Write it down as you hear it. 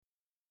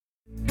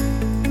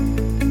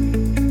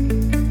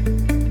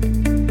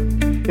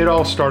It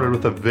all started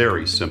with a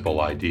very simple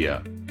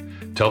idea.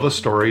 Tell the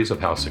stories of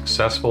how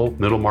successful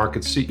middle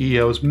market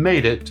CEOs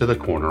made it to the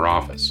corner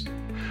office.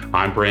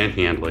 I'm Brant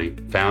Handley,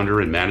 founder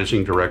and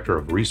managing director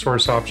of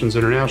Resource Options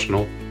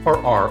International, or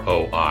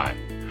ROI.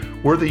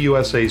 We're the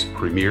USA's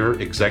premier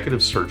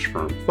executive search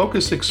firm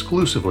focused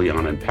exclusively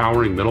on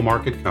empowering middle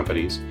market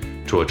companies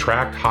to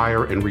attract,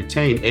 hire, and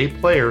retain A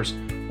players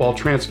while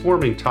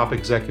transforming top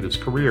executives'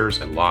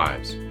 careers and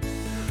lives.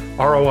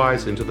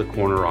 ROI's Into the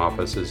Corner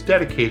office is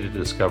dedicated to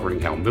discovering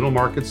how middle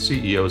market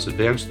CEOs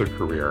advance their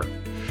career,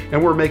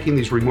 and we're making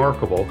these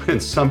remarkable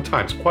and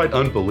sometimes quite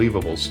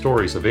unbelievable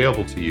stories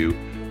available to you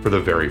for the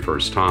very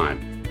first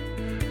time.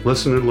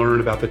 Listen and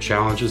learn about the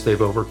challenges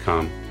they've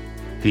overcome,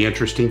 the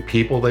interesting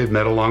people they've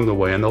met along the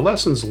way, and the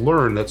lessons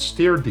learned that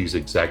steered these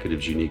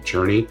executives' unique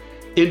journey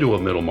into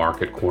a middle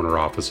market corner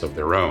office of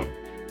their own.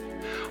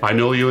 I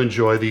know you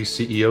enjoy these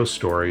CEO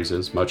stories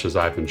as much as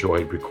I've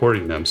enjoyed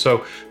recording them,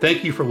 so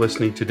thank you for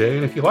listening today.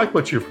 And if you like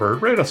what you've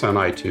heard, rate us on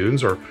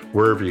iTunes or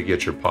wherever you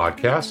get your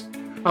podcasts.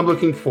 I'm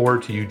looking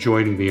forward to you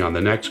joining me on the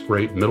next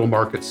great middle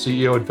market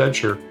CEO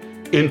adventure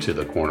into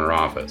the corner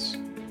office.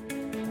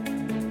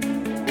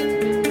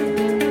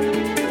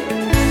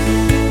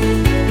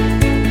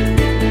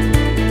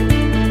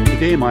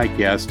 Today, my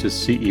guest is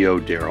CEO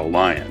Daryl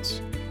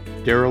Lyons.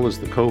 Daryl is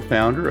the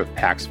co-founder of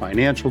Pax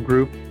Financial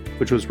Group,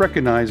 which was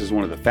recognized as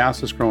one of the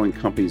fastest growing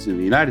companies in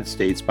the United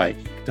States by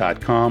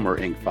Inc.com or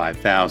Inc.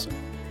 5000.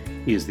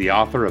 He is the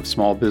author of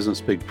Small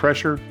Business Big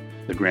Pressure,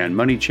 The Grand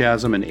Money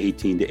Chasm, and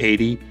 18 to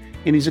 80,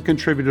 and he's a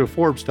contributor to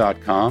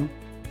Forbes.com,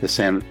 the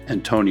San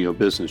Antonio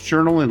Business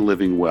Journal, and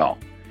Living Well.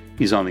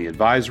 He's on the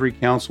Advisory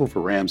Council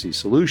for Ramsey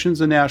Solutions,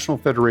 the National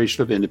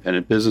Federation of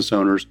Independent Business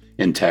Owners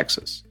in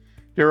Texas.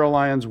 Daryl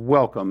Lyons,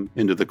 welcome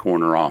into the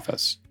corner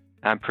office.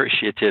 I'm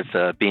appreciative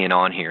of being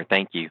on here.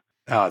 Thank you.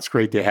 It's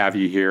great to have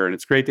you here, and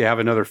it's great to have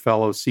another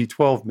fellow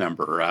C12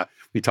 member.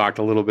 We talked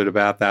a little bit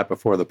about that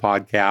before the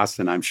podcast,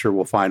 and I'm sure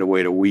we'll find a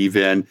way to weave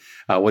in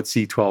what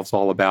C12 is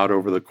all about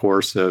over the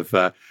course of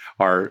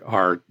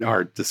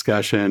our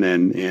discussion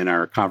and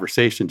our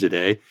conversation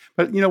today.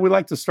 But, we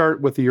like to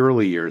start with the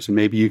early years, and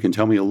maybe you can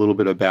tell me a little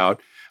bit about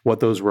what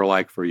those were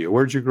like for you.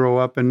 Where did you grow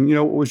up, and,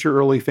 what was your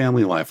early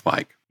family life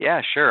like?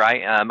 Yeah, sure.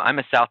 I'm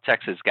a South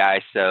Texas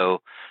guy,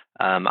 so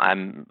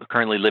I'm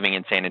currently living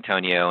in San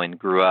Antonio and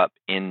grew up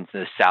in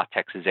the South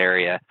Texas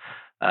area.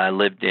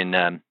 Lived in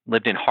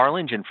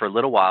Harlingen for a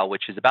little while,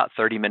 which is about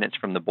 30 minutes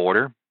from the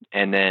border.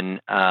 And then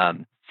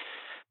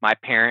my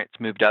parents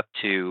moved up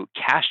to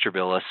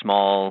Castroville, a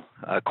small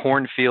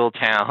cornfield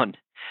town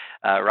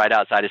right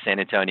outside of San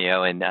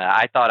Antonio. And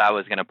I thought I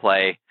was going to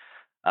play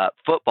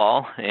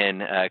football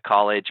in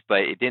college,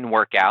 but it didn't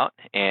work out,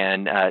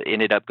 and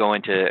ended up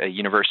going to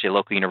a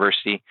local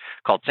university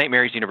called St.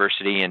 Mary's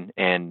University,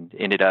 and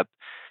ended up,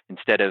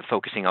 instead of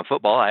focusing on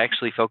football, I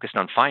actually focused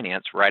on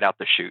finance right out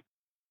the chute.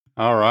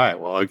 All right.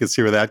 Well, I can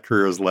see where that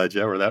career has led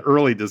you, or that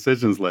early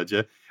decisions led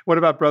you. What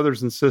about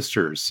brothers and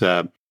sisters?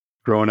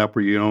 Growing up,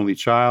 were you an only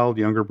child,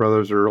 younger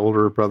brothers or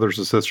older brothers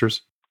and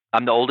sisters?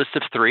 I'm the oldest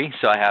of three,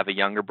 so I have a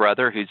younger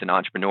brother who's an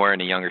entrepreneur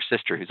and a younger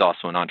sister who's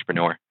also an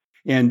entrepreneur.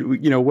 And,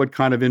 what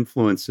kind of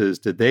influences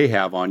did they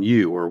have on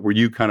you? Or were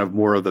you kind of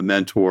more of the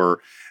mentor,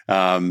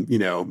 doing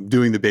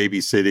the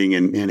babysitting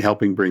and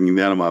helping bringing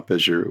them up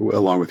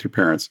along with your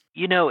parents?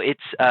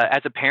 It's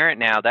as a parent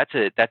now, that's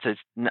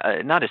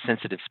not a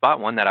sensitive spot,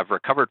 one that I've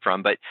recovered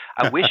from, but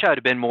I wish I would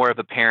have been more of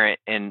a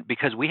parent. And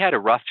because we had a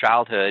rough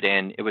childhood,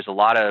 and it was a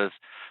lot of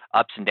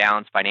ups and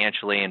downs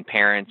financially, and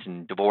parents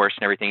and divorce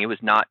and everything. It was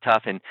not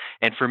tough. And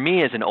for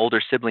me as an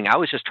older sibling, I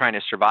was just trying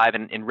to survive.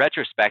 And in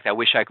retrospect, I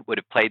wish I would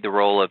have played the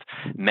role of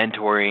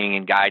mentoring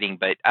and guiding,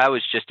 but I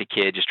was just a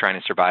kid just trying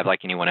to survive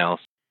like anyone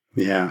else.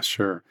 Yeah,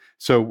 sure.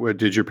 So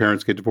did your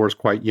parents get divorced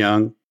quite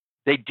young?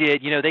 They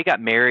did. They got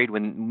married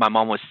when my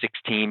mom was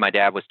 16, my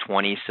dad was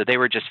 20. So they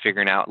were just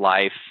figuring out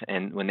life,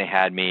 and when they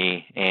had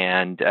me,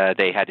 and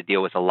they had to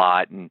deal with a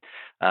lot. And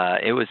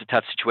it was a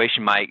tough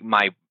situation.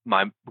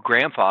 My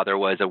grandfather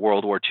was a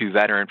World War II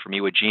veteran from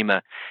Iwo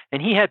Jima,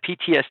 and he had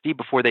PTSD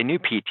before they knew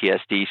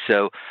PTSD.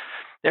 So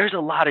there's a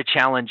lot of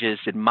challenges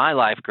in my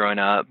life growing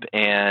up,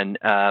 and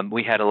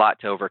we had a lot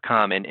to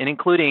overcome, and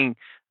including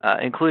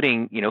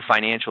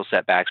financial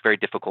setbacks, very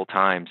difficult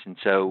times. And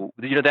so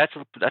that's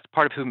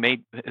part of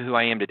who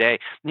I am today.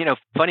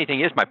 Funny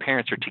thing is, my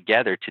parents are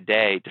together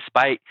today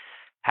despite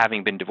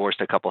having been divorced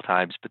a couple of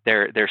times, but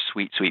they're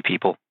sweet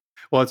people.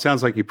 Well, it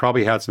sounds like you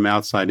probably had some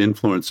outside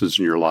influences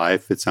in your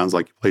life. It sounds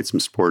like you played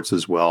some sports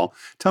as well.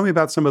 Tell me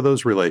about some of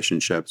those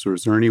relationships.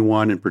 Was there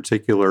anyone in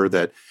particular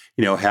that,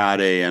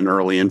 had an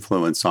early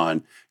influence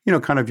on,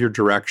 kind of your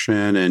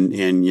direction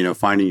and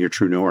finding your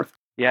true north?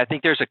 Yeah, I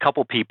think there's a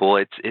couple people.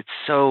 It's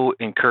so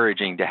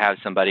encouraging to have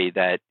somebody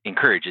that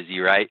encourages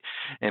you, right?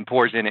 And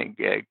pours in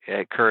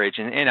courage.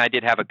 And I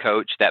did have a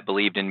coach that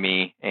believed in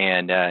me,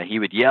 and he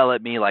would yell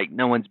at me like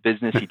no one's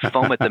business. He'd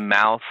foam at the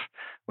mouth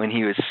when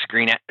he was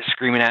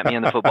screaming at me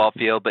on the football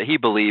field, but he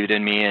believed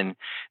in me and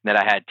that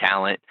I had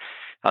talent.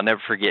 I'll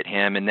never forget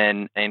him. And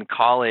then in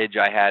college,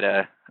 I had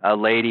a a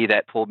lady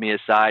that pulled me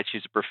aside. She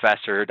was a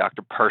professor,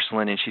 Dr.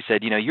 Persland, and she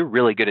said, you're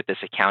really good at this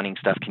accounting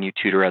stuff. Can you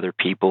tutor other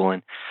people?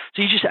 And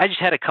so I just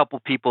had a couple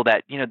people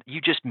that,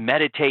 you just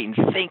meditate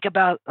and think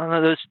about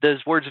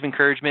those words of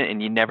encouragement,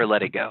 and you never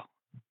let it go.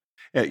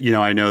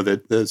 I know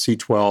that the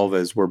C12,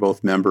 as we're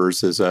both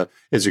members, is a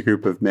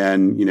group of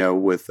men,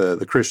 with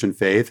the Christian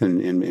faith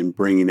and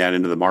bringing that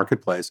into the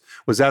marketplace.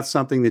 Was that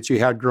something that you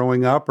had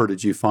growing up, or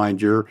did you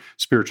find your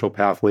spiritual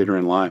path later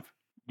in life?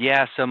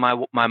 Yeah, so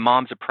my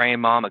mom's a praying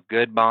mom, a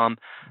good mom.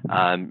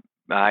 I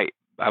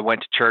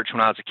went to church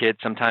when I was a kid.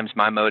 Sometimes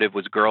my motive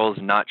was girls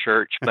and not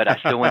church, but I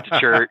still went to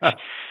church.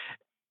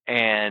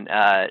 And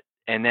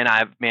then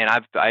I've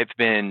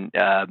been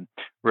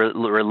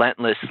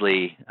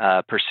relentlessly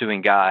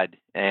pursuing God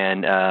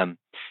and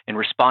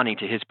responding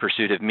to His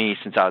pursuit of me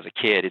since I was a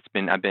kid.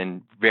 I've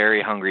been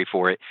very hungry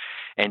for it,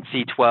 and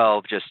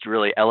C12 just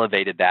really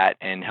elevated that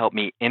and helped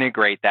me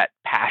integrate that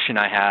passion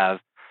I have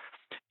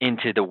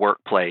into the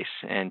workplace.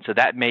 And so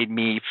that made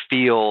me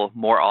feel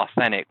more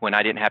authentic when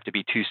I didn't have to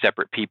be two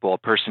separate people. A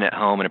person at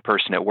home and a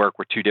person at work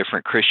were two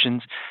different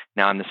Christians.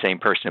 Now I'm the same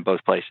person in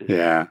both places.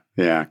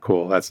 Yeah,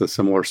 cool. That's a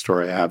similar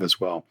story I have as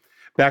well.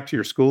 Back to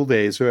your school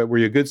days. Were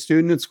you a good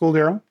student at school,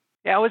 Daryl?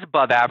 Yeah, I was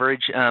above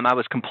average. I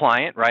was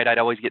compliant, right? I'd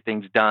always get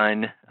things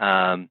done.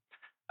 I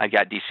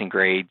got decent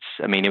grades.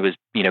 I mean, it was,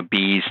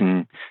 B's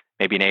and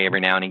maybe an A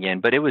every now and again,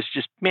 but it was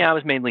just, I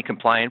was mainly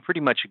compliant,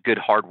 pretty much a good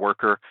hard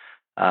worker.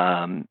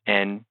 And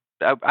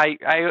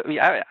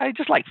I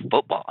just like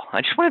football.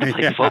 I just wanted to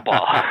play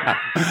football.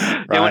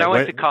 And when I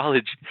went to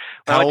college,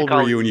 how old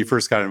were you when you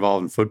first got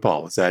involved in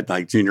football? Was that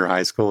like junior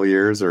high school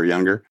years or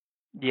younger?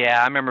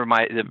 Yeah, I remember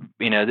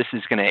this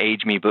is going to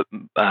age me, but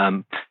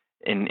and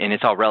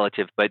it's all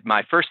relative. But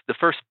the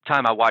first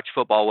time I watched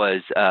football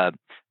was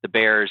the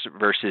Bears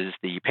versus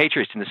the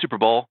Patriots in the Super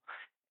Bowl,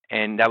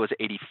 and that was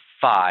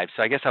 '85.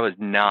 So I guess I was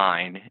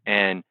 9,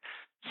 and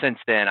since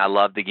then I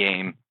love the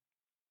game.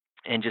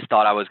 And just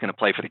thought I was going to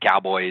play for the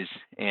Cowboys.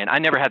 And I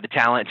never had the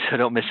talent, so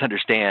don't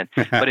misunderstand.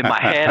 But in my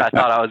head, I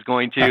thought I was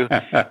going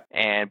to.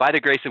 And by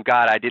the grace of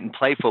God, I didn't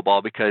play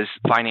football because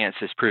finance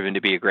has proven to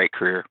be a great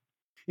career.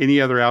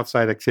 Any other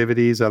outside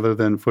activities other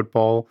than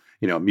football?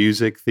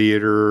 Music,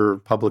 theater,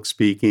 public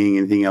speaking,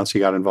 anything else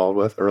you got involved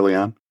with early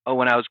on? Oh,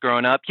 when I was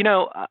growing up,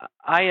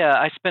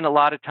 I spent a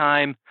lot of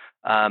time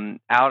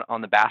out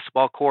on the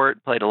basketball court.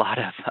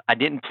 I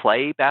didn't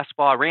play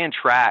basketball. I ran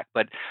track,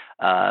 but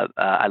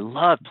I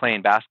loved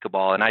playing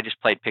basketball, and I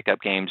just played pickup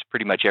games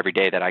pretty much every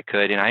day that I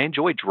could. And I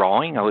enjoyed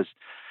drawing.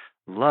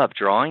 Loved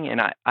drawing, and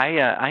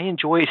I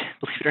enjoyed,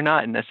 believe it or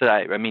not, and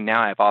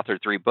now I have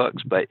authored 3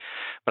 books, but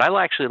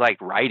I actually like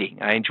writing.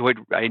 I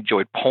enjoyed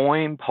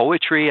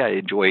poetry. I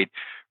enjoyed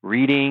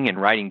reading and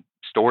writing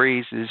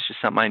stories. It's just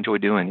something I enjoy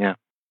doing. Yeah.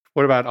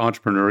 What about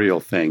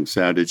entrepreneurial things?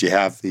 Did you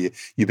have the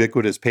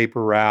ubiquitous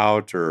paper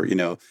route or,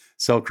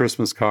 sell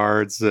Christmas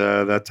cards,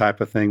 that type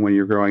of thing when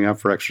you were growing up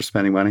for extra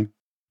spending money?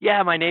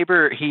 Yeah, my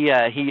neighbor, he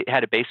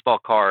had a baseball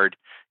card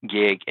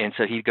gig, and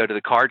so he'd go to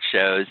the card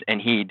shows and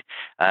he'd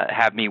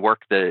have me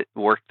work the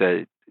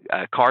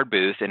card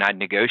booth, and I'd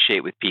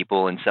negotiate with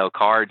people and sell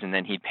cards, and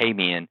then he'd pay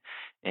me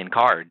in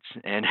cards,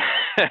 and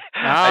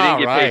I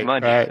didn't get paid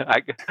money. Right.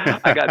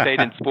 I got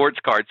paid in sports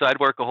cards, so I'd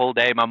work a whole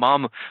day. My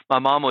mom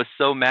was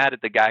so mad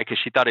at the guy because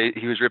she thought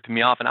he was ripping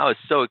me off, and I was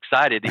so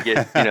excited to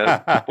get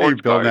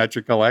sports building out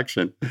your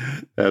collection.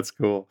 That's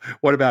cool.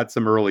 What about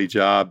some early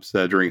jobs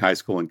during high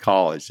school and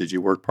college? Did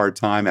you work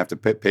part-time, have to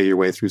pay your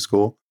way through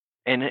school?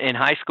 In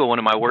high school, one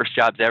of my worst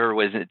jobs ever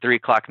was at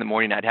 3:00 in the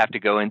morning. I'd have to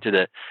go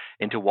into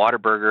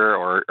Whataburger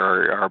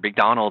or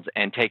McDonald's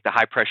and take the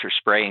high pressure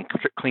spray and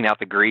clean out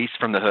the grease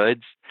from the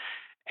hoods,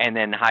 and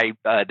then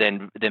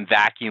then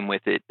vacuum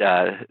with it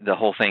the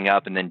whole thing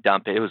up and then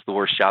dump it. It was the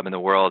worst job in the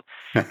world.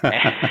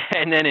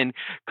 And then in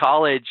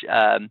college,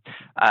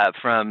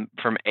 from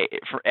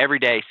every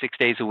day, 6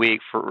 days a week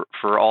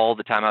for all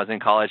the time I was in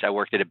college, I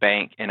worked at a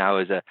bank, and I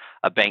was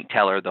a bank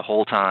teller the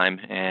whole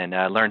time, and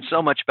I learned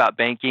so much about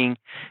banking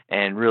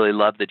and really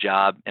loved the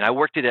job. And I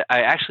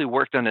actually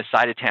worked on a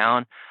side of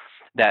town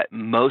that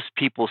most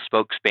people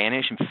spoke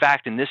Spanish. In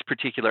fact, in this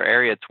particular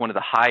area, it's one of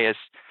the highest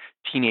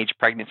teenage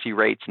pregnancy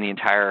rates in the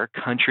entire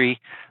country.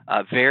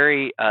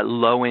 Very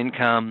low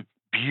income,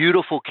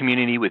 beautiful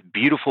community with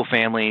beautiful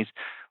families.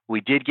 We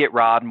did get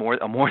robbed more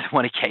than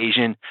one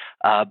occasion,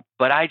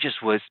 but I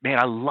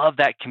love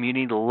that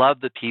community,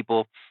 love the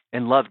people,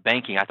 and loved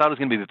banking. I thought I was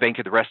going to be a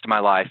banker the rest of my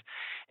life,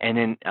 and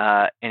then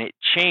and it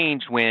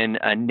changed when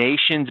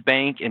Nations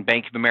Bank and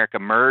Bank of America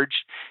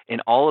merged,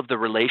 and all of the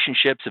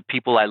relationships of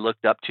people I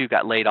looked up to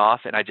got laid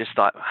off, and I just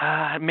thought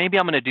maybe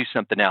I'm going to do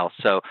something else.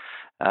 So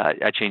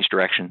I changed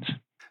directions.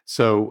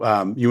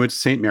 So you went to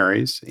St.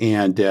 Mary's,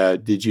 and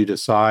did you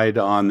decide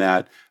on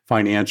that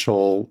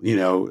financial,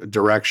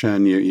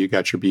 direction? You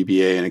got your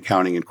BBA in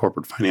accounting and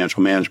corporate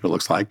financial management,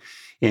 looks like.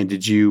 And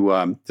did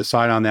you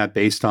decide on that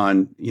based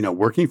on,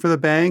 working for the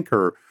bank,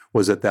 or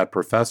was it that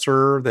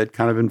professor that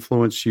kind of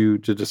influenced you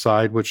to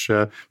decide which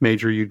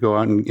major you'd go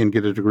out and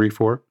get a degree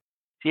for?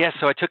 Yeah,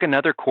 so I took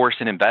another course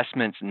in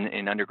investments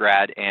in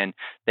undergrad, and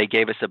they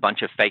gave us a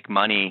bunch of fake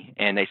money,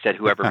 and they said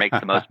whoever makes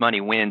the most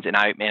money wins, and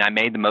I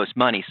made the most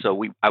money,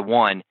 so I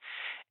won.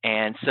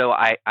 And so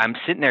I'm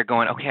sitting there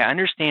going, okay, I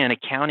understand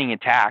accounting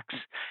and tax,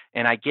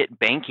 and I get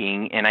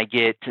banking, and I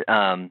get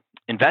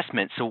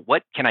investment. So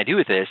what can I do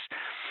with this?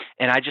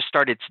 And I just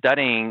started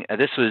studying.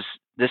 This was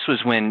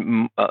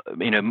when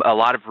a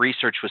lot of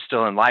research was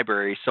still in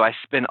libraries. So I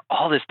spent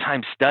all this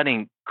time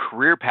studying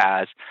career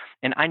paths,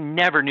 and I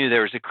never knew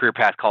there was a career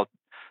path called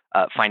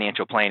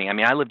financial planning. I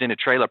mean, I lived in a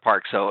trailer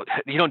park, so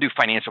you don't do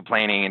financial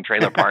planning in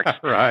trailer parks.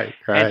 Right,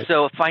 And right.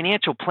 so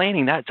financial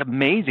planning, that's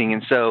amazing.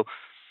 And so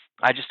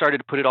I just started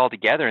to put it all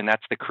together, and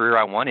that's the career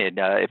I wanted.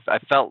 If I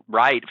felt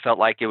right, felt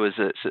like it was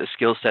a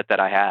skill set that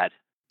I had.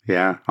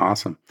 Yeah,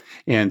 awesome.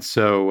 And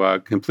so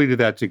completed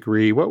that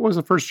degree. What was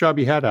the first job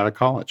you had out of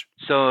college?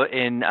 So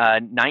in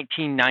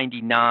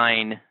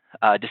 1999,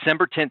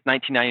 December 10th,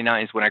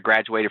 1999 is when I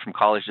graduated from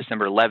college.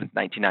 December 11th,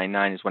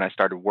 1999 is when I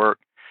started work,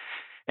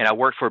 and I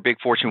worked for a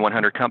big Fortune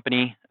 100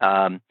 company.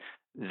 They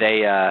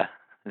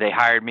they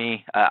hired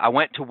me. I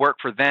went to work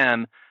for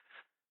them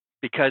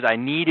because I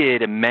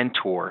needed a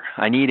mentor.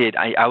 I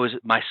was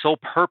my sole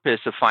purpose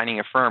of finding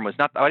a firm was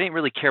not, I didn't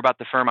really care about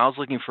the firm. I was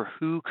looking for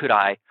who could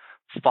I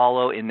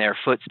follow in their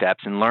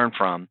footsteps and learn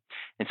from.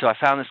 And so I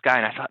found this guy,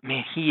 and I thought,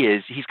 man,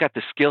 he's got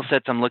the skill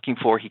sets I'm looking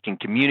for. He can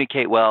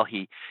communicate well.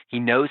 He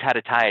knows how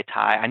to tie a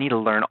tie. I need to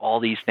learn all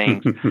these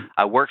things.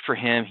 I worked for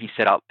him.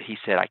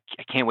 I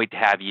can't wait to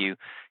have you.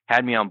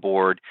 Had me on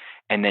board,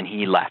 and then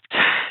he left.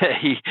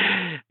 He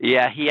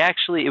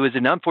actually, it was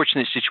an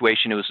unfortunate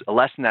situation. It was a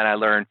lesson that I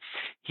learned.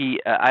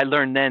 I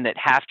learned then that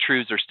half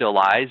truths are still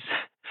lies.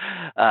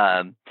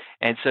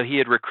 And so he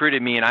had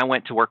recruited me, and I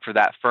went to work for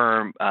that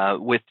firm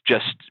with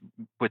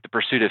the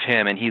pursuit of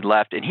him. And he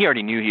left, and he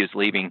already knew he was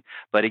leaving.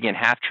 But again,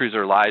 half truths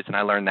are lies, and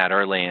I learned that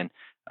early, and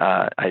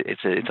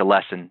it's a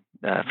lesson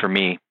for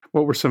me.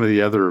 What were some of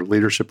the other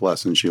leadership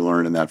lessons you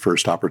learned in that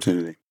first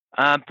opportunity?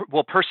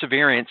 Well,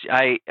 perseverance.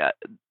 I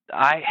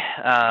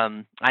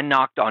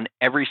knocked on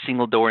every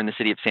single door in the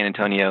city of San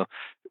Antonio,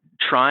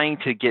 trying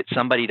to get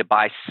somebody to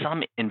buy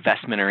some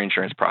investment or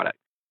insurance product.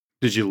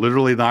 Did you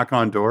literally knock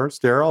on doors,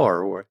 Daryl,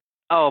 or what?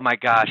 Oh my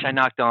gosh, I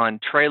knocked on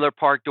trailer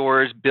park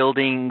doors,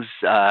 buildings,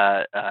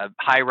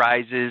 high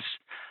rises.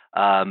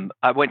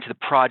 I went to the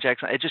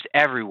projects, just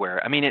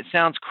everywhere. I mean, it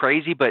sounds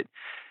crazy, but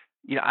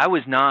I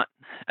was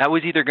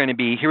either going to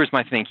be, here was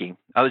my thinking.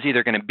 I was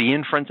either going to be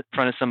in front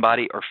of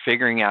somebody or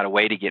figuring out a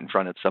way to get in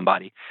front of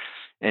somebody.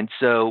 And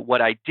so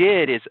what I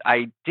did is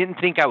I didn't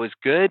think I was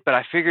good, but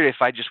I figured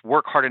if I just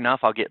work hard enough,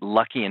 I'll get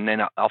lucky, and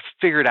then I'll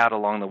figure it out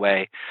along the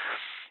way.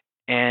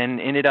 And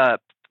ended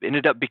up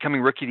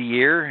becoming rookie of the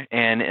year,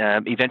 and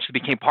eventually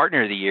became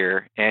partner of the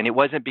year. And it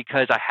wasn't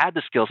because I had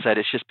the skill set;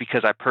 it's just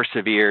because I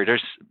persevered.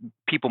 There's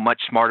people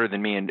much smarter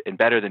than me and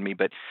better than me,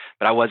 but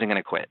I wasn't going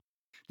to quit.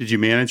 Did you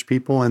manage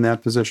people in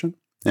that position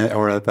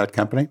or at that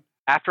company?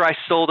 After I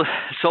sold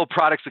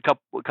products a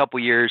couple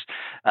years,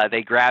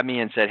 they grabbed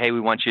me and said, "Hey, we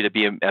want you to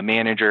be a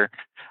manager."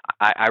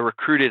 I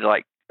recruited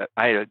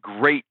I had a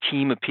great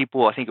team of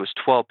people. I think it was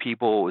 12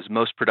 people. It was the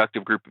most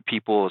productive group of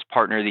people. It was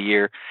partner of the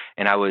year,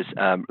 and I was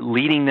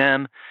leading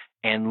them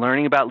and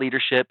learning about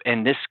leadership.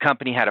 And this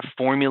company had a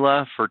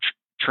formula for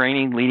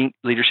training,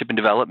 leadership, and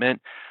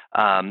development.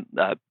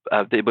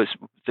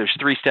 There's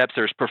 3 steps.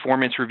 There's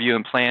performance review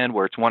and plan,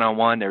 where it's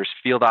one-on-one. There's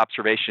field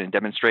observation and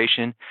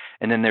demonstration,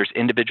 and then there's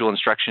individual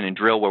instruction and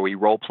drill, where we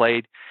role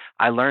played.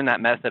 I learned that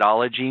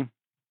methodology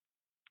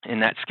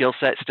and that skill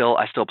set.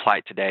 I still apply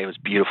it today. It was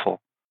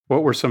beautiful.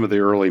 What were some of the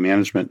early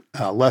management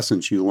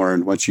lessons you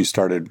learned once you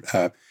started,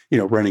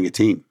 running a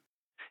team?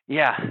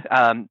 Yeah.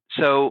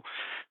 So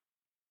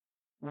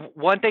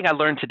one thing I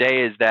learned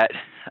today is that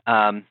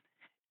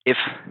if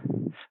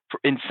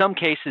in some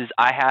cases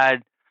I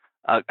had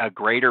a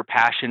greater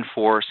passion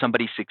for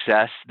somebody's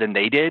success than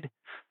they did,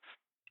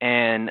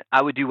 and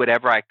I would do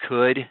whatever I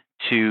could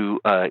to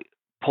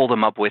pull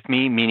them up with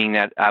me, meaning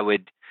that I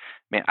would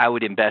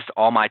invest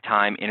all my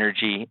time,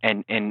 energy,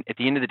 and at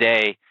the end of the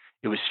day,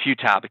 it was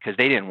futile because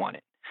they didn't want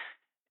it.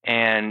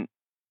 And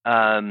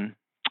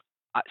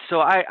so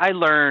I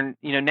learned,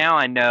 now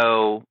I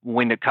know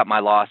when to cut my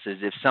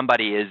losses. If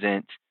somebody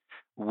isn't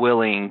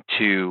willing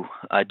to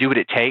do what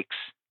it takes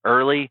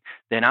early,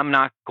 then I'm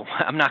not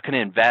going to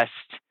invest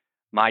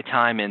my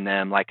time in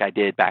them like I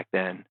did back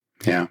then.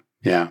 Yeah.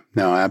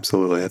 No,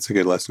 absolutely. That's a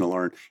good lesson to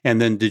learn.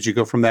 And then did you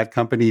go from that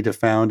company to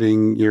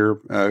founding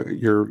your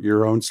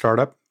own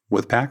startup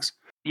with PAX?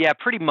 Yeah,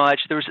 pretty much.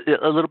 There was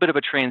a little bit of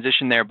a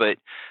transition there, but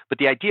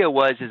the idea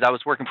is I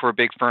was working for a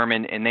big firm,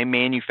 and they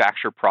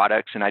manufacture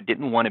products, and I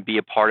didn't want to be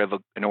a part of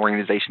an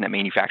organization that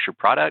manufactured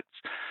products.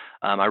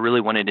 I really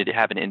wanted to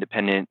have an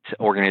independent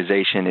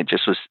organization. It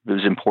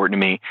was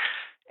important to me.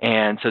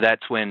 And so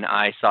that's when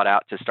I sought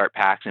out to start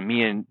PAX, and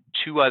me and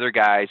 2 other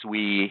guys,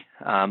 we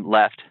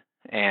left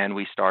and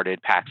we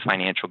started PAX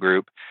Financial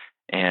Group.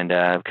 And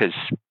because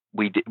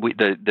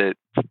the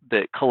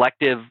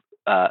collective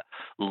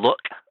look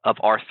of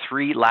our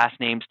three last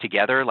names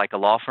together, like a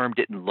law firm,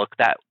 didn't look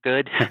that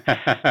good.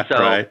 So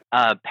Right.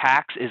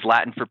 PAX is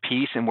Latin for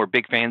peace, and we're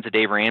big fans of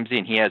Dave Ramsey,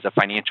 and he has a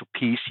financial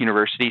peace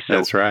university. So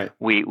That's right.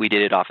 we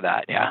did it off of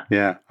that. Yeah.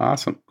 Yeah.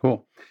 Awesome.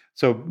 Cool.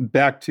 So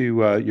back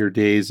to your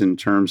days in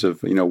terms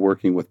of,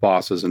 working with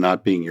bosses and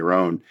not being your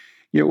own.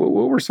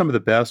 What were some of the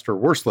best or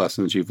worst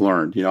lessons you've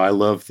learned? I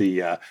love the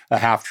a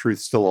half truth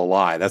still a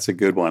lie. That's a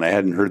good one. I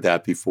hadn't heard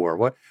that before.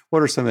 What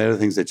are some of the other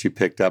things that you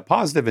picked up,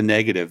 positive and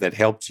negative, that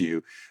helped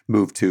you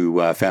move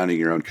to founding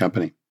your own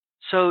company?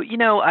 So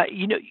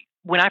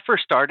when I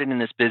first started in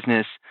this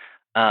business,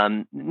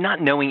 not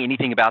knowing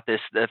anything about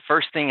this, the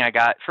first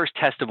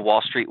test of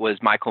Wall Street was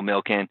Michael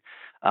Milken,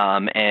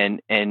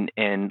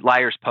 and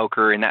Liar's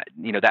Poker, and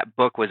that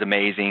book was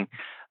amazing.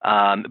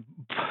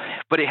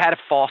 But it had a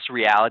false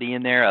reality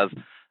in there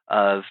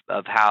of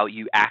how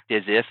you act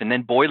as if, and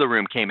then Boiler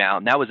Room came out,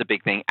 and that was a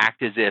big thing.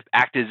 Act as if,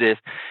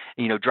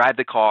 drive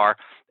the car.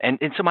 And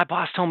so my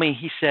boss told me,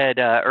 he said,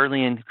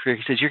 early in the career,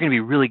 he says, you're going to be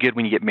really good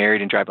when you get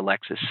married and drive a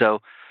Lexus.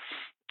 So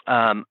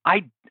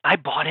I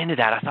bought into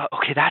that. I thought,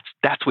 okay,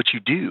 that's what you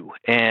do.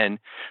 And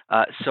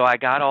so I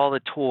got all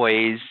the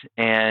toys,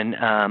 and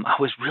I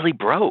was really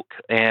broke.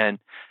 And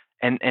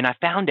I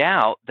found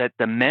out that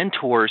the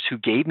mentors who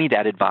gave me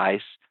that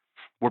advice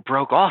were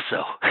broke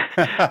also.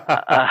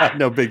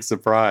 No big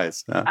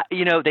surprise. Huh?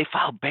 They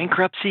filed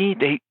bankruptcy.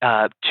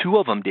 Two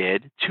of them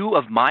did. Two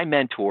of my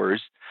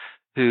mentors,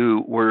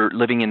 who were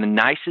living in the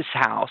nicest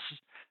house,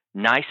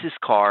 nicest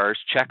cars,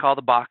 check all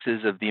the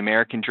boxes of the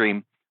American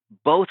dream.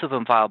 Both of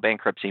them filed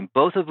bankruptcy.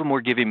 Both of them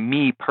were giving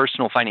me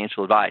personal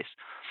financial advice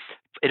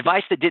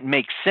that didn't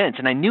make sense.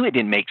 And I knew it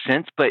didn't make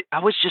sense, but I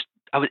was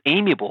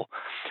amiable.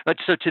 But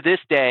so to this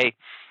day,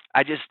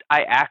 I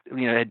act,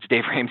 as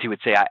Dave Ramsey would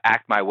say, I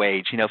act my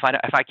wage. If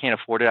I can't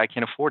afford it, I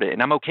can't afford it.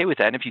 And I'm okay with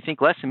that. And if you think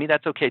less of me,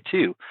 that's okay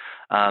too.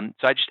 So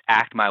I just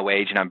act my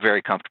wage, and I'm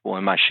very comfortable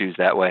in my shoes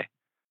that way.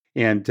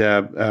 And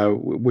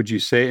would you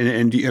say,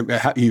 and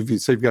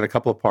you've said you've got a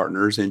couple of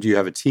partners, and do you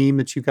have a team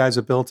that you guys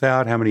have built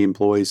out? How many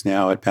employees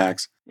now at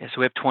PAX? Yeah, so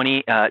we have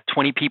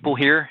 20 people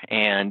here,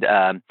 and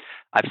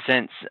I've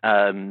since,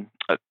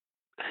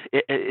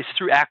 it's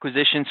through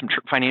acquisition, some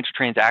financial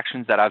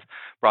transactions that I've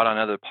brought on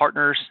other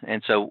partners.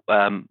 And so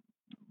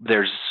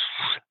there's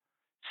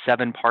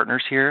 7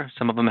 partners here.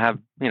 Some of them have,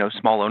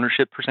 small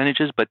ownership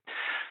percentages, but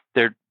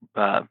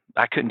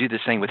I couldn't do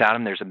this thing without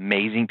them. There's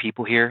amazing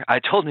people here. I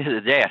told them the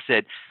other day,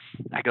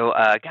 I go,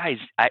 guys,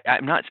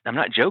 I'm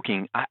not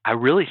joking. I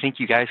really think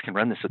you guys can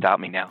run this without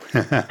me now.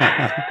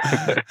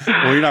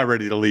 Well, you're not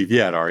ready to leave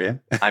yet, are you?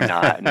 I'm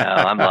not. No,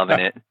 I'm loving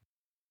it.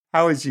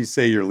 How would you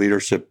say your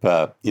leadership,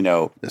 the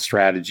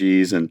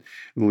strategies and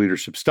the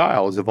leadership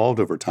style has evolved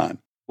over time?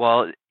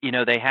 Well,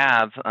 they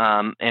have,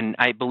 and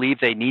I believe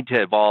they need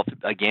to evolve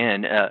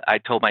again. I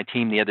told my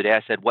team the other day,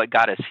 I said, what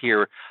got us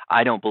here,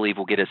 I don't believe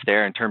will get us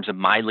there in terms of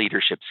my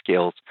leadership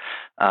skills.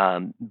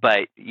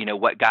 But,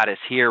 what got us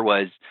here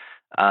was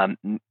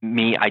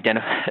me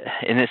identify,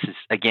 and this is,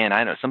 again,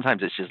 I know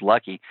sometimes it's just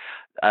lucky,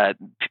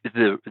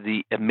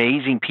 the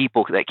amazing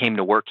people that came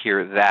to work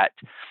here that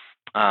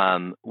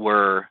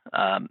were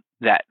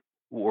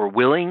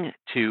willing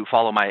to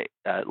follow my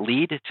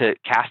lead to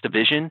cast a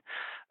vision.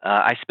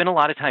 I spent a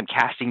lot of time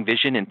casting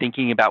vision and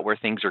thinking about where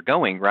things are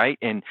going, right?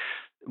 And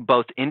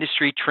both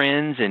industry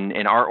trends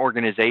and our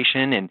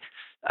organization. And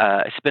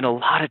I spent a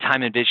lot of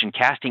time in vision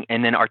casting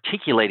and then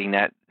articulating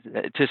that.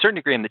 To a certain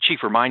degree, I'm the chief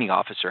reminding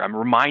officer. I'm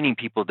reminding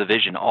people of the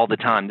vision all the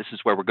time. This is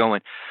where we're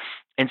going.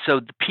 And so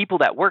the people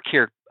that work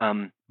here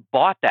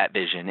bought that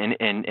vision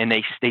and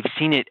they've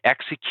seen it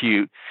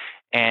execute.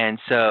 And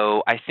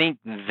so I think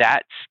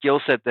that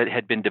skill set that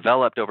had been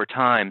developed over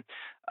time,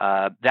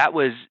 that's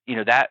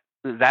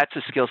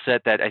a skill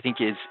set that I think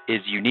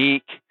is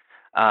unique.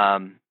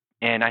 And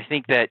I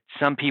think that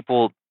some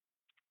people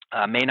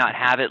may not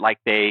have it like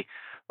they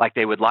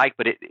would like,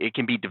 but it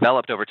can be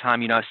developed over time.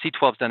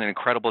 C12's done an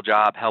incredible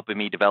job helping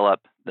me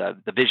develop the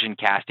vision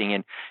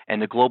casting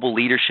and the Global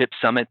Leadership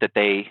Summit that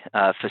they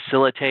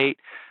facilitate.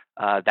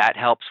 That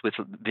helps with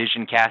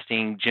vision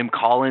casting. Jim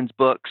Collins'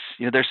 books,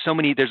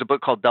 there's a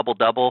book called Double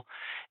Double.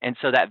 And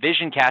so that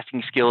vision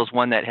casting skill is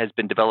one that has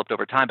been developed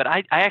over time. But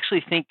I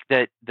actually think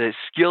that the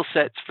skill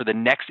sets for the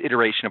next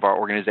iteration of our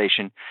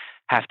organization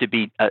have to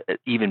be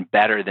even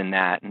better than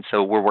that. And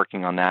so we're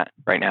working on that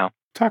right now.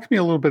 Talk to me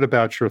a little bit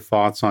about your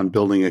thoughts on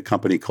building a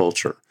company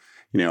culture.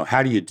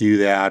 How do you do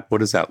that? What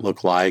does that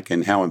look like?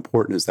 And how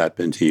important has that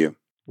been to you?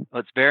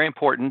 Well, it's very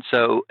important.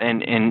 So,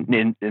 and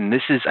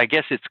this is, I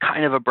guess it's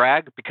kind of a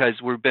brag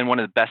because we've been one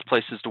of the best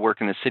places to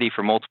work in the city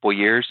for multiple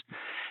years,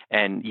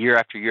 and year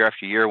after year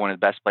after year, one of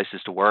the best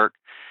places to work.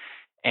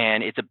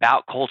 And it's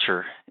about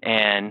culture.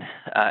 And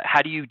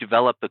how do you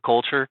develop the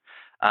culture?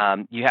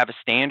 You have a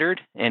standard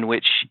in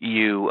which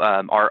you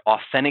are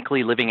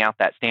authentically living out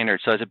that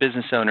standard. So as a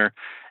business owner,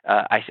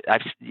 I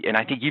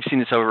think you've seen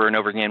this over and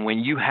over again, when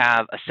you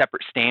have a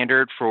separate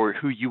standard for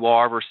who you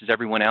are versus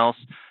everyone else,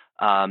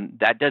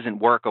 that doesn't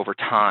work over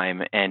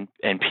time, and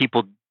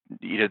people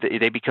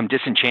they become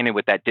disenchanted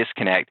with that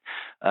disconnect,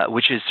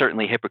 which is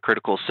certainly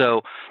hypocritical.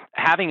 So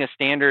having a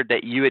standard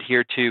that you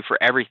adhere to for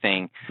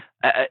everything,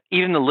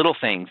 even the little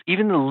things,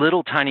 even the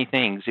little tiny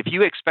things, if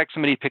you expect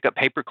somebody to pick up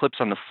paper clips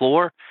on the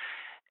floor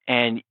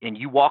and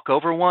you walk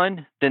over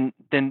one, then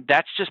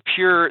that's just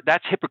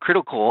that's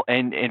hypocritical,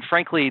 and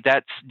frankly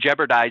that's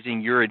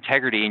jeopardizing your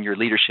integrity and your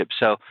leadership.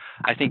 So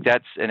I think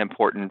that's an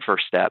important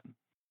first step.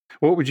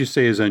 What would you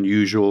say is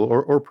unusual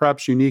or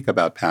perhaps unique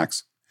about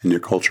PAX in your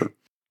culture?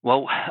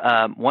 Well,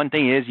 one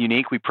thing is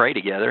unique. We pray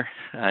together.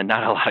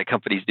 Not a lot of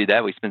companies do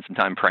that. We spend some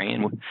time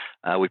praying.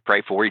 We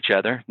pray for each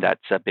other.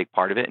 That's a big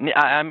part of it. And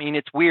I mean,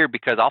 it's weird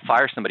because I'll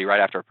fire somebody right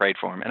after I prayed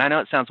for them. And I know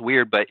it sounds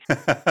weird, but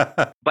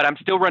I'm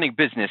still running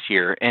business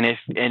here. And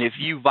if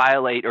you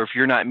violate or if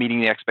you're not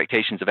meeting the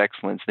expectations of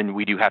excellence, then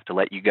we do have to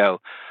let you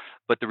go.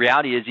 But the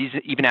reality is,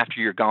 even after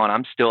you're gone,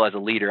 I'm still, as a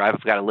leader,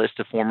 I've got a list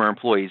of former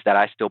employees that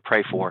I still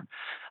pray for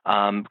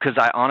because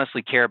I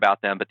honestly care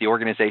about them. But the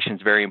organization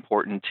is very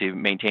important to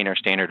maintain our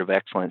standard of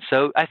excellence.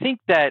 So I think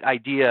that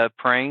idea of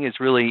praying is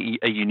really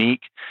a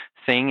unique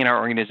thing in our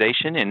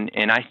organization,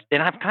 and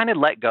I've kind of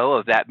let go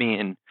of that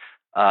being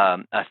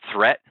a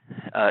threat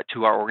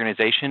to our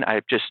organization.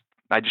 I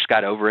just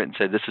got over it and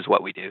said, this is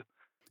what we do.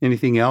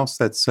 Anything else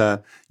that's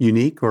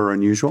unique or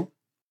unusual?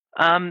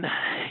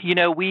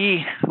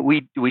 We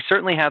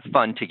certainly have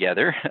fun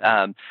together.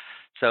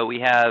 So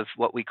we have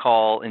what we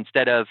call,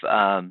 instead of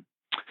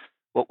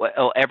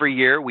every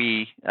year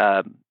we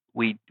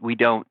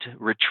don't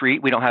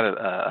retreat. We don't have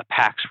a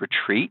PAX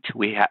retreat.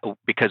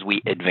 Because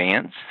we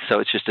advance. So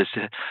it's just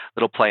a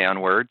little play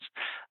on words.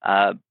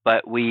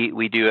 But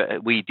we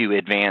do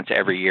advance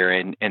every year,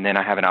 and then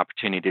I have an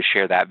opportunity to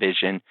share that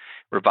vision,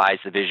 revise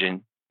the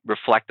vision,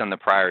 reflect on the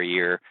prior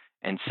year,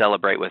 and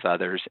celebrate with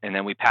others. And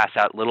then we pass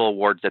out little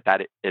awards at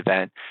that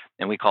event,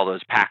 and we call those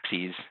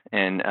Paxies.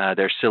 And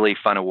they're silly,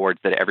 fun awards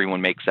that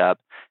everyone makes up.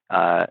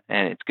 And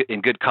it's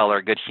in good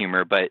color, good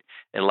humor, but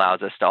it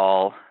allows us to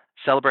all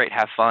celebrate,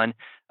 have fun,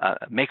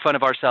 make fun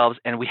of ourselves.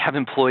 And we have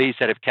employees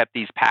that have kept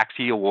these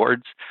Paxie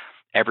awards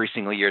every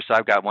single year. So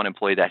I've got one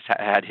employee that's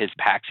had his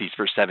Paxies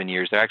for 7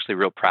 years. They're actually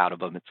real proud of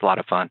them. It's a lot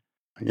of fun.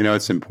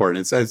 It's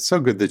important. It's so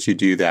good that you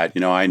do that.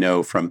 I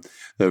know from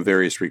the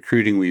various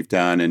recruiting we've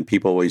done, and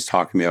people always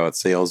talk to me about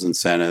sales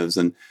incentives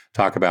and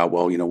talk about,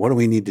 well, what do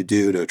we need to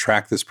do to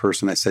attract this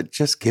person? I said,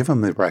 just give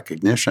them the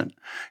recognition.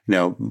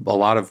 A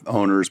lot of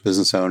owners,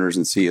 business owners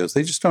and CEOs,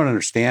 they just don't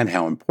understand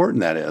how important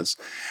that is.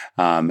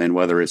 And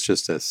whether it's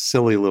just a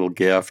silly little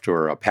gift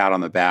or a pat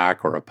on the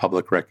back or a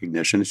public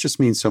recognition, it just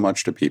means so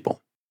much to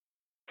people.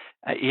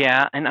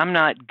 Yeah, and I'm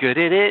not good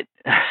at it.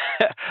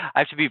 I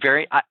have to be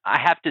I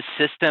have to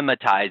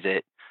systematize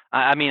it.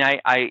 I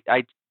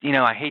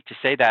hate to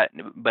say that,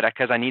 but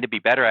because I need to be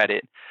better at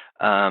it.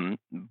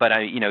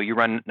 But you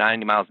run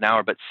 90 miles an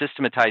hour, but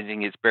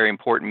systematizing is very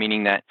important,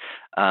 meaning that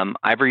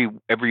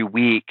every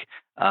week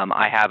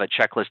I have a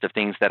checklist of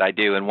things that I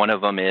do. And one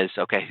of them is,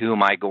 okay, who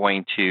am I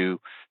going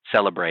to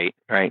celebrate,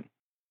 right?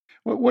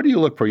 What do you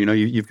look for?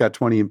 You've got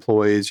 20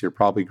 employees, you're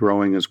probably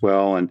growing as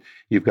well, and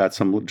you've got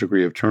some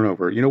degree of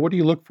turnover. What do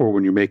you look for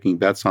when you're making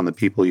bets on the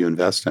people you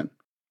invest in?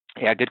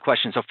 Yeah, good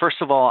question. So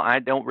first of all, I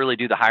don't really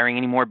do the hiring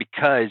anymore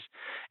because,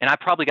 and I've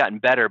probably gotten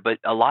better, but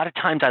a lot of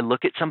times I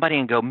look at somebody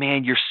and go,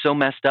 man, you're so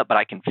messed up, but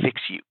I can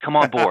fix you. Come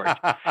on board.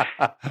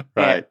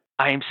 Right.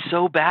 I am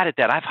so bad at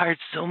that. I've hired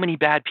so many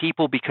bad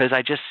people because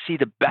I just see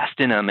the best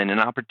in them and an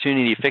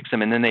opportunity to fix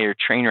them, and then they are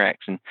train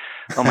wrecks. And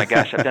oh my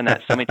gosh, I've done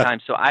that so many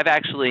times. So I've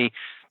actually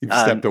You've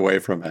stepped away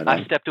from it.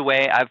 I've stepped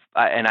away.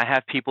 And I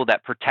have people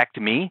that protect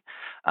me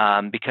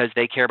because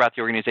they care about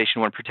the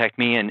organization, want to protect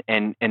me,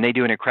 and they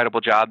do an incredible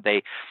job.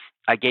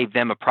 I gave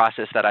them a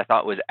process that I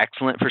thought was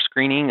excellent for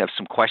screening of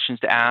some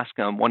questions to ask.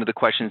 One of the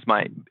questions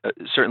might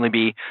certainly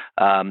be,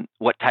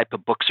 what type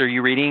of books are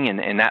you reading?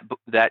 And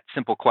that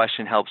simple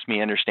question helps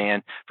me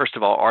understand, first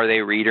of all, are they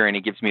a reader? And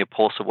it gives me a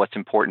pulse of what's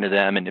important to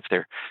them and if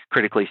they're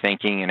critically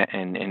thinking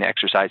and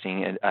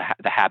exercising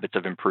the habits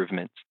of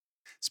improvement.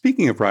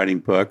 Speaking of writing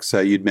books,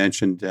 you'd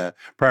mentioned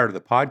prior to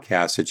the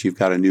podcast that you've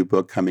got a new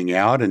book coming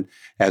out. And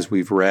as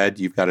we've read,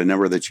 you've got a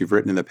number that you've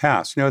written in the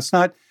past. It's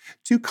not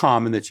too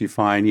common that you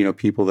find,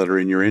 people that are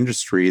in your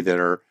industry that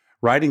are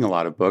writing a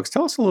lot of books.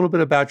 Tell us a little bit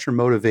about your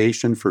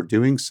motivation for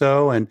doing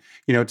so. And,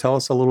 tell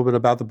us a little bit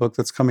about the book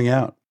that's coming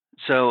out.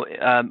 So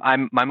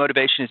my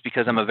motivation is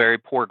because I'm a very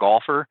poor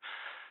golfer.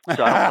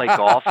 So I don't play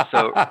golf.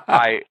 So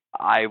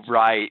I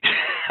write.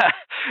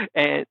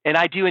 And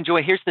I do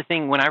enjoy. Here's the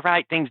thing: when I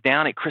write things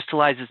down, it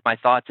crystallizes my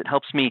thoughts. It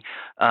helps me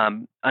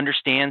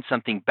understand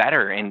something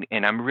better, and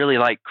I'm really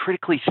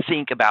critically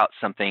think about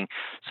something.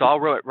 So I'll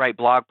write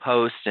blog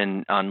posts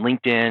and on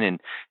LinkedIn,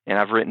 and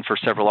I've written for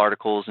several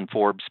articles in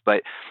Forbes.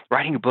 But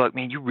writing a book,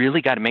 man, you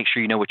really got to make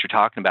sure you know what you're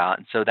talking about.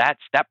 And so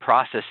that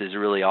process is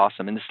really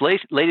awesome. And this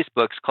latest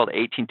book is called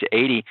 18 to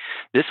 80.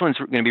 This one's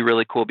going to be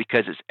really cool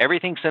because it's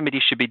everything somebody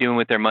should be doing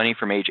with their money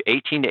from age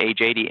 18 to age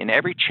 80, and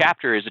every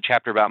chapter is a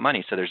chapter about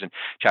money. So others in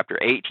chapter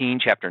 18,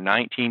 chapter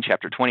 19,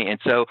 chapter 20. And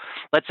so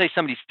let's say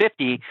somebody's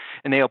 50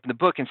 and they open the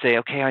book and say,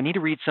 okay, I need to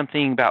read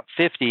something about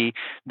 50.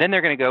 Then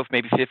they're going to go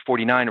maybe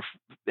 49,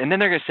 and then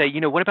they're going to say,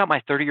 what about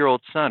my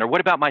 30-year-old son, or what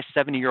about my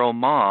 70-year-old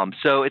mom?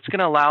 So it's going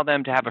to allow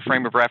them to have a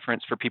frame of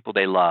reference for people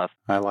they love.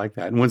 I like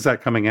that. And when's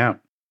that coming out?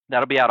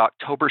 That'll be out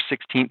October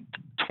 16th,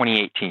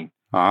 2018.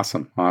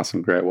 Awesome.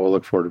 Great. We'll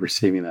look forward to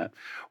receiving that.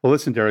 Well,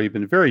 listen, Daryl, you've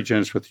been very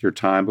generous with your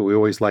time, but we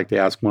always like to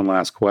ask one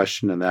last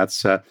question, and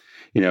that's, for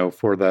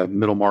the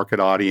middle market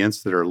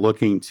audience that are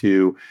looking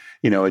to,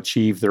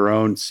 achieve their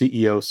own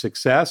CEO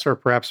success, or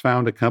perhaps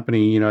found a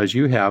company, as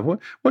you have.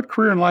 What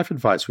career and life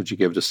advice would you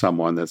give to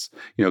someone that's,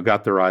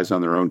 got their eyes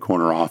on their own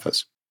corner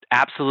office?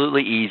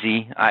 Absolutely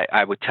easy.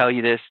 I would tell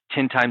you this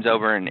 10 times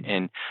over,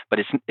 but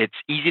it's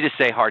easy to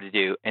say, hard to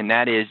do. And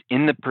that is,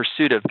 in the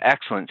pursuit of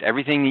excellence,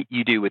 everything that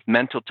you do with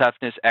mental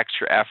toughness,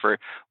 extra effort,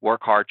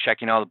 work hard,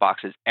 checking all the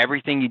boxes,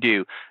 everything you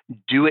do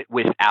it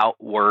without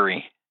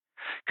worry.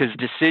 Because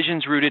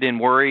decisions rooted in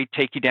worry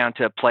take you down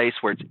to a place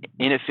where it's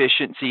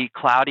inefficiency,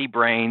 cloudy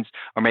brains,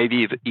 or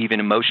maybe even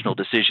emotional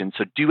decisions.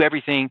 So do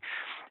everything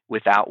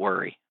without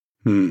worry.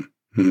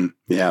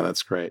 Yeah,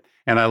 that's great.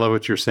 And I love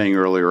what you're saying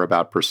earlier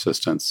about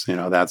persistence.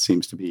 That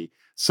seems to be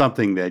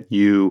something that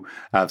you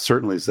have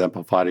certainly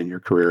exemplified in your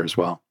career as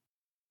well.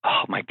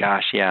 Oh my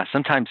gosh, yeah.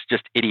 Sometimes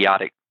just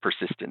idiotic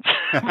persistence.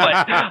 But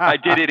I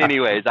did it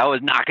anyways. I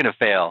was not going to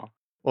fail.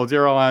 Well,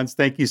 Daryl Hans,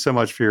 thank you so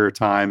much for your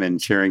time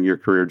and sharing your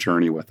career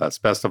journey with us.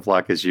 Best of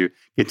luck as you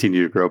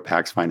continue to grow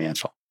Pax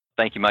Financial.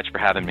 Thank you much for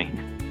having me.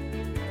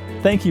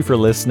 Thank you for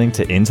listening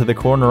to Into the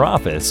Corner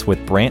Office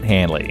with Brant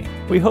Hanley.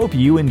 We hope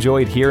you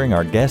enjoyed hearing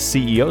our guest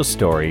CEO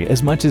story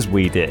as much as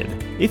we did.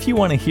 If you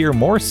want to hear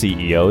more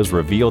CEOs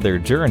reveal their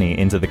journey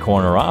into the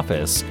corner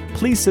office,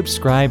 please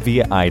subscribe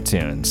via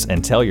iTunes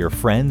and tell your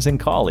friends and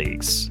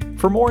colleagues.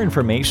 For more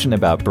information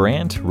about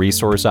Brant,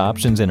 Resource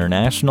Options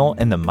International,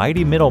 and the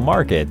mighty middle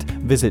market,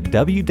 visit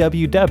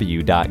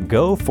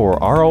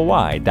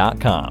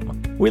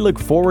www.goforroi.com. We look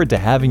forward to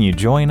having you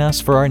join us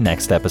for our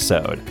next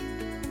episode.